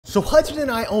So Hudson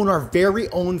and I own our very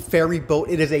own ferry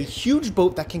boat. It is a huge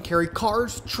boat that can carry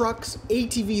cars, trucks,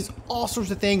 ATVs, all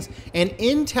sorts of things. And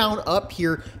in town up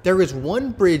here, there is one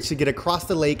bridge to get across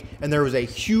the lake, and there was a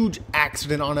huge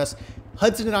accident on us.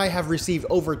 Hudson and I have received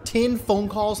over 10 phone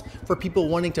calls for people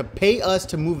wanting to pay us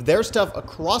to move their stuff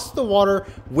across the water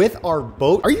with our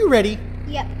boat. Are you ready?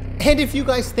 Yep. And if you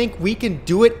guys think we can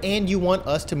do it and you want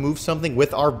us to move something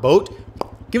with our boat,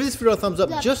 give this video a thumbs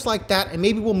up just like that, and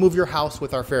maybe we'll move your house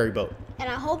with our ferry boat. And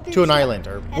I hope to an island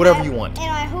or whatever you want. And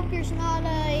I hope there's not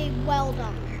a well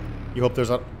down there. You hope there's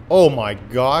not. Oh my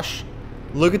gosh.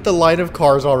 Look at the line of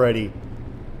cars already.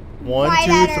 1,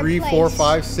 Right 2, 3, 4,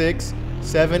 5, 6,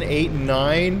 7, 8,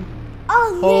 9.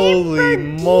 Oh, holy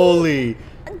moly.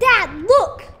 Dad,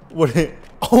 look. What?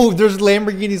 Oh, there's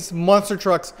Lamborghinis, monster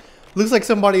trucks. Looks like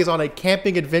somebody is on a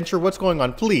camping adventure. What's going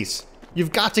on? Please.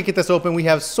 You've got to get this open. We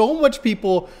have so much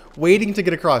people waiting to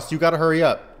get across. You got to hurry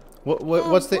up.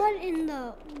 What's the? What in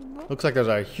the? Looks like there's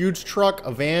a huge truck,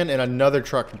 a van, and another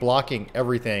truck blocking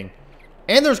everything.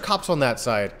 And there's cops on that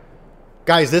side.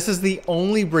 Guys, this is the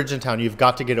only bridge in town. You've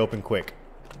got to get open quick.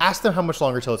 Ask them how much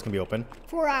longer till it's gonna be open.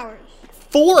 4 hours.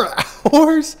 4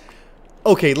 hours?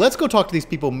 Okay, let's go talk to these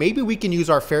people. Maybe we can use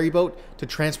our ferry boat to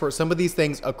transport some of these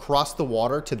things across the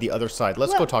water to the other side.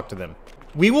 Let's go talk to them.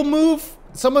 We will move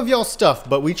some of y'all's stuff,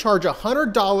 but we charge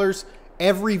 $100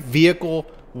 every vehicle.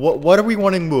 What are we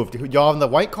wanting moved? Y'all in the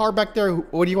white car back there?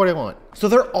 What do you want? So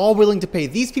they're all willing to pay.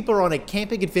 These people are on a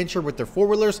camping adventure with their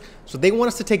four-wheelers, so they want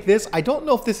us to take this. I don't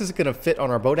know if this is going to fit on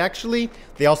our boat, actually.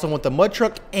 They also want the mud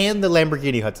truck and the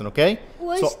Lamborghini, Hudson, okay?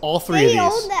 So all three of these. They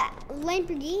own that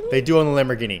Lamborghini? They do own the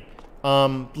Lamborghini.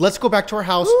 Let's go back to our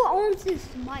house. Who owns this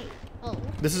bike? Oh.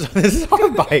 This is our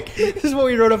bike. This is what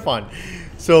we rode up on.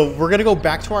 So we're gonna go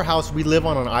back to our house. We live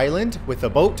on an island with a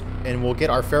boat, and we'll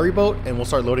get our ferry boat and we'll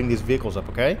start loading these vehicles up,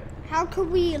 okay? How could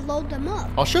we load them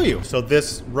up? I'll show you. So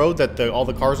this road that all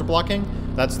the cars are blocking,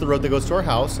 that's the road that goes to our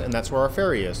house, and that's where our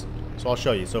ferry is. So I'll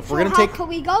show you. So if we're gonna take, how can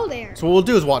we go there? So what we'll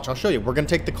do is watch. I'll show you. We're gonna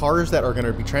take the cars that are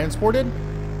gonna be transported.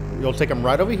 You'll take them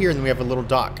right over here, and then we have a little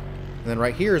dock. And then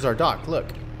right here is our dock. Look.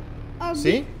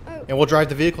 See? And we'll drive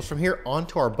the vehicles from here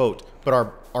onto our boat. But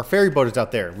our ferry boat is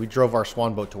out there. We drove our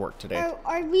swan boat to work today.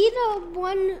 Are we the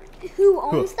one who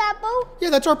owns that boat? Yeah,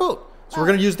 that's our boat. So we're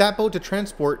going to use that boat to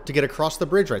transport to get across the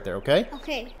bridge right there, okay?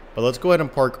 Okay. But let's go ahead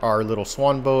and park our little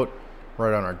swan boat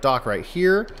right on our dock right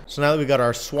here. So now that we got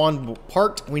our swan boat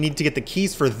parked, we need to get the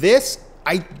keys for this.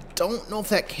 I don't know if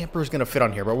that camper is going to fit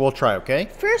on here, but we'll try, okay?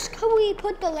 First, can we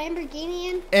put the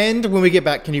Lamborghini in? And when we get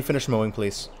back, can you finish mowing,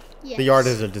 please? Yes. The yard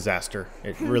is a disaster.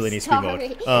 It really needs to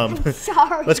be mowed.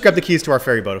 Sorry. Let's grab the keys to our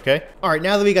ferry boat, okay? All right,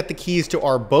 now that we got the keys to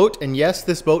our boat, and yes,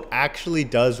 this boat actually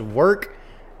does work.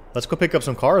 Let's go pick up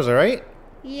some cars, all right?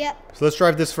 Yep. So let's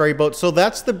drive this ferry boat. So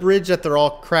that's the bridge that they're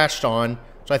all crashed on.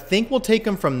 So I think we'll take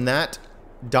them from that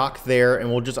dock there, and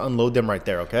we'll just unload them right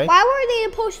there, okay? Why were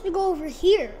they supposed to go over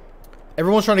here?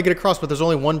 Everyone's trying to get across, but there's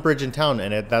only one bridge in town,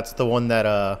 and that's the one that,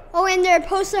 Oh, and they're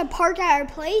supposed to park at our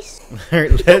place?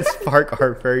 Let's park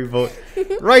our ferry boat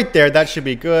right there. That should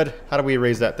be good. How do we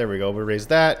raise that? There we go. We raise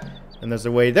that, and there's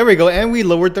a way. There we go, and we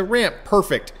lowered the ramp.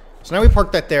 Perfect. So now we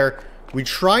park that there. We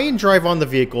try and drive on the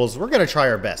vehicles. We're going to try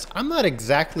our best. I'm not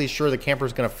exactly sure the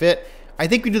camper's going to fit. I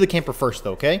think we do the camper first,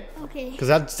 though, okay? Okay. Because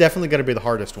that's definitely going to be the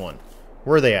hardest one.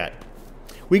 Where are they at?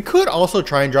 We could also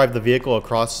try and drive the vehicle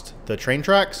across the train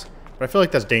tracks, but I feel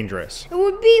like that's dangerous. It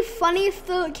would be funny if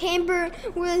the camper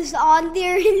was on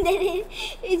there and then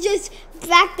it just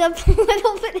backed up a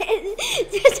little bit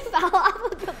and just fell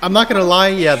off of the I'm not going to lie.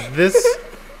 Yeah,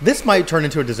 this might turn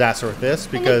into a disaster with this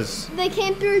because the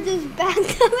camper just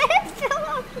backed up and fell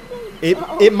off of the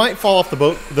boat. It might fall off the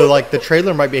boat. The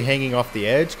trailer might be hanging off the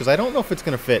edge because I don't know if it's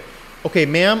going to fit. Okay,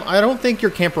 ma'am, I don't think your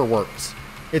camper works.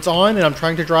 It's on and I'm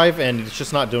trying to drive and it's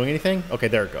just not doing anything. Okay,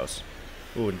 there it goes.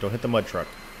 Ooh, don't hit the mud truck.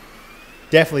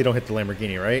 Definitely don't hit the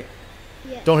Lamborghini, right?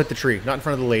 Yeah. Don't hit the tree. Not in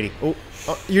front of the lady. Oh,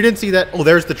 you didn't see that? Oh,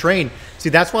 there's the train. See,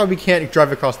 that's why we can't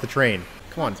drive across the train.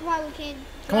 Come on. That's why we can't.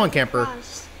 Come on, camper.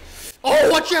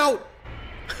 Oh, watch out!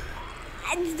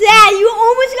 Dad, you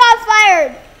almost got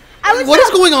fired. What is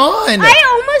going on? I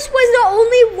almost was the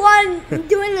only one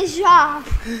doing the job.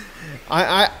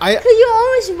 Because you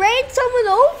almost ran someone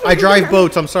over. I drive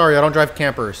boats. I'm sorry. I don't drive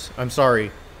campers. I'm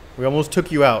sorry. We almost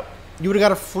took you out. You would have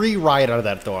got a free ride out of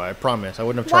that, though. I promise. I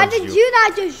wouldn't have charged you. Why did you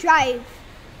not just drive?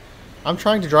 I'm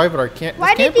trying to drive, but I can't.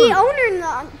 Why did the owner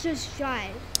not just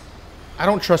drive? I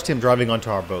don't trust him driving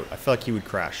onto our boat. I feel like he would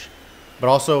crash. But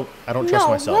also, I don't trust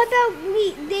myself. What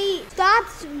about they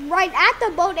stopped right at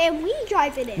the boat and we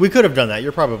drive it in? We could have done that.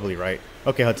 You're probably right.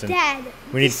 Okay, Hudson. Dad,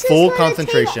 we need full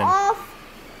concentration. Take off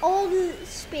all the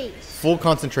space. Full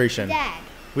concentration. Dad.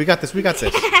 We got this. We got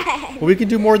this. Well, we can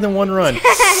do more than one run.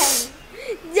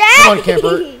 Daddy! Come on,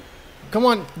 camper. Come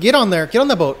on, get on there. Get on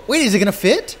the boat. Wait, is it gonna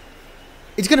fit?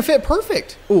 It's gonna fit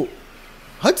perfect. Ooh,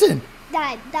 Hudson.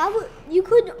 Dad, you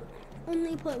could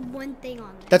only put one thing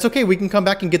on there. That's okay. We can come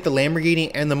back and get the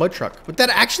Lamborghini and the mud truck. But that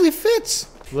actually fits.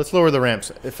 Let's lower the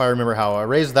ramps, if I remember how. I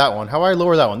raised that one. How do I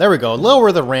lower that one? There we go.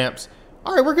 Lower the ramps.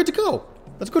 All right, we're good to go.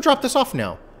 Let's go drop this off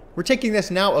now. We're taking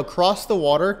this now across the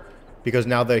water because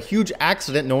now the huge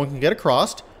accident, no one can get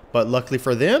across. But luckily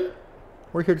for them,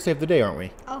 we're here to save the day, aren't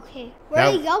we? Okay. Where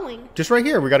are you going? Just right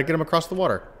here. We got to get them across the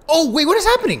water. Oh, wait, what is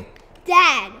happening?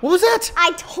 Dad. What was that?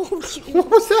 I told you. What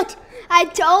was that? I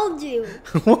told you.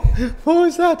 What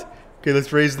was that? Okay,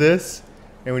 let's raise this.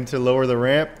 And we need to lower the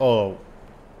ramp. Oh,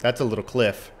 that's a little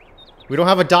cliff. We don't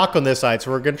have a dock on this side,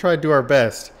 so we're going to try to do our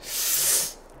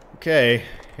best. Okay,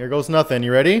 here goes nothing.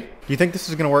 You ready? Do you think this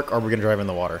is going to work, or are we going to drive in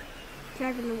the water?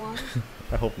 Drive in the water.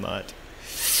 I hope not.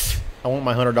 I want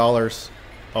my $100.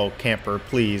 Oh, camper,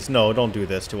 please. No, don't do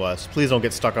this to us. Please don't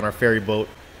get stuck on our ferry boat.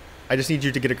 I just need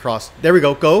you to get across. There we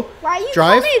go. Go. Why are you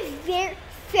drive. calling it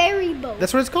ferry boat?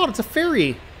 That's what it's called. It's a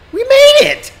ferry. We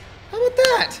made it. How about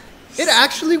that? It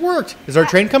actually worked. Is our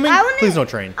train coming? Please no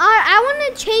train. I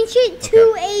want to change it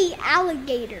to a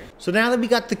alligator. So now that we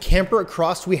got the camper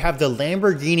across, we have the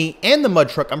Lamborghini and the mud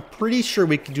truck. I'm pretty sure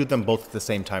we can do them both at the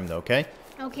same time though, okay?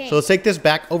 Okay. So let's take this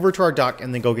back over to our dock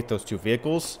and then go get those two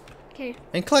vehicles. Okay.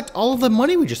 And collect all of the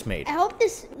money we just made. I hope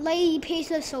this lady pays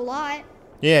us a lot.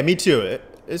 Yeah, me too.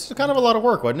 It's kind of a lot of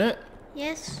work, wasn't it?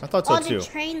 Yes. I thought so too. The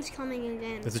train's coming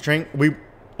again. Is the train?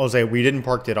 Jose, we didn't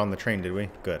park it on the train, did we?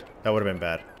 Good. That would have been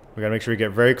bad. We gotta make sure we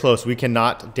get very close. We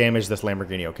cannot damage this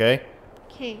Lamborghini, okay?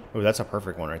 Okay. Oh, that's a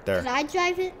perfect one right there. Did I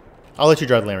drive it? I'll let you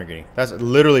drive the Lamborghini. That's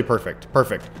literally perfect.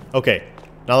 Perfect. Okay.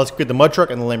 Now let's get the mud truck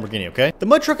and the Lamborghini, okay? The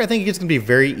mud truck, I think it's gonna be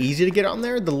very easy to get on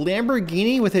there. The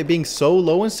Lamborghini, with it being so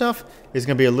low and stuff, is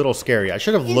gonna be a little scary. I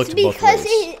should have looked both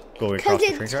ways. Because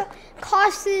it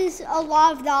costs a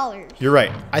lot of dollars. You're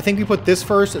right. I think we put this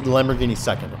first and the Lamborghini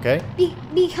second, okay?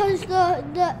 Because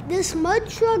this mud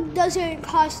truck doesn't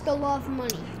cost a lot of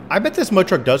money. I bet this mud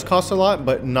truck does cost a lot,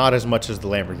 but not as much as the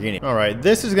Lamborghini. All right,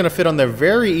 this is gonna fit on there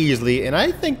very easily, and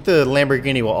I think the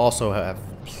Lamborghini will also have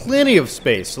plenty of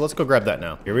space. So let's go grab that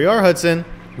now. Here we are, Hudson.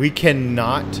 We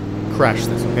cannot crash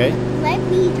this, okay? Let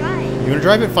me drive. You wanna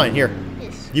drive it? Fine, here.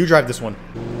 Yes. You drive this one.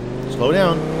 Slow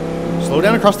down. Slow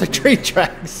down across the train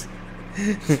tracks.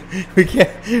 we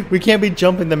can't be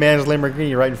jumping the man's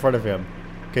Lamborghini right in front of him.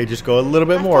 Okay, just go a little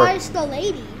bit more. I thought it's the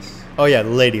ladies. Oh yeah, the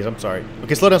ladies, I'm sorry.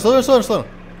 Okay, slow down, slow down, slow down, slow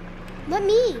down. Let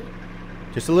me.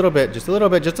 Just a little bit, just a little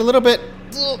bit, just a little bit.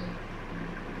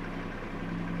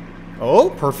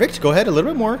 Oh, perfect. Go ahead, a little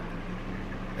bit more.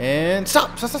 And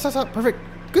stop, stop, stop, stop, stop. Perfect.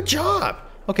 Good job.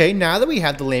 Okay, now that we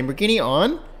have the Lamborghini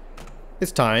on,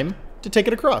 it's time to take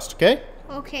it across, okay?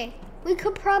 Okay. We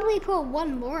could probably put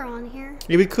one more on here.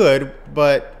 Yeah, we could,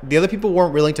 but the other people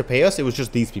weren't willing to pay us. It was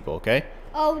just these people, okay?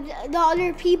 Oh, the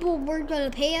other people weren't going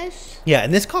to pay us? Yeah,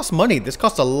 and this costs money. This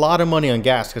costs a lot of money on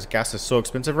gas because gas is so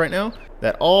expensive right now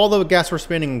that all the gas we're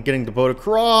spending getting the boat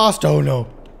across. Oh, no.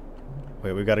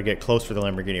 Wait, we got to get close for the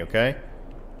Lamborghini, okay?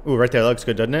 Ooh, right there. That looks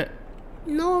good, doesn't it?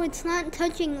 No, it's not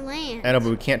touching land. I know, but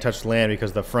we can't touch land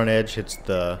because the front edge hits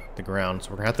the ground.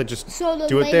 So we're going to have to just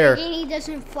do it there. So the Lamborghini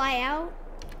doesn't fly out?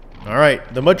 All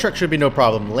right. The mud truck should be no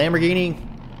problem. The Lamborghini,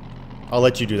 I'll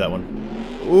let you do that one.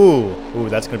 Ooh,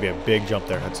 that's going to be a big jump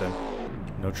there, Hudson.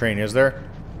 No train, is there?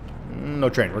 No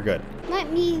train. We're good.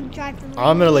 Let me drive the Lamborghini.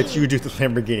 I'm going to let you do the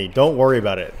Lamborghini. Don't worry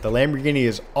about it. The Lamborghini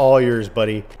is all yours,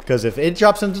 buddy. Because if it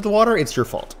drops into the water, it's your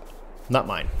fault. Not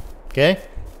mine. Okay?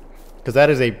 Because that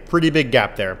is a pretty big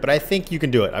gap there. But I think you can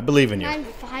do it. I believe in you. I'm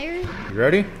fired? You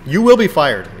ready? You will be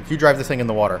fired if you drive this thing in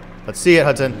the water. Let's see it,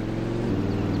 Hudson.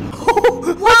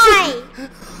 Why?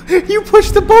 You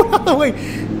pushed the boat out of the way.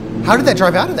 How did that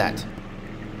drive out of that?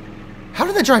 How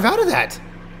did that drive out of that?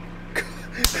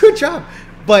 Good job.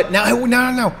 But now,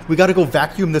 no. We got to go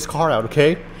vacuum this car out,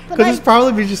 okay? Because it's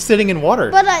probably just sitting in water.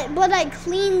 But I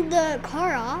cleaned the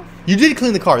car off. You did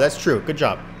clean the car. That's true. Good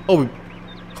job. Oh,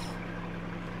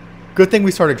 good thing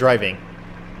we started driving.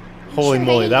 Holy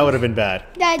moly, that would have been bad.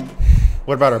 Dad.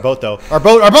 What about our boat, though? Our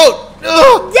boat!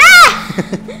 Ugh!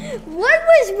 Dad! What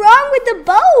was wrong with the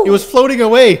boat? It was floating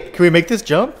away. Can we make this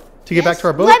jump to get back to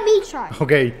our boat? Let me try.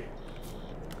 Okay.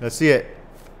 Let's see it.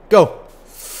 Go.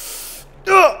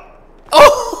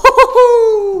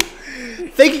 Oh!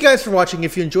 Thank you guys for watching.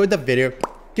 If you enjoyed the video,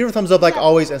 give it a thumbs up like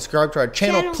always and subscribe to our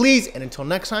channel, please. And until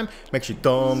next time, make sure you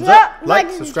thumbs up, like,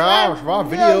 subscribe for our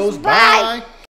videos. Bye.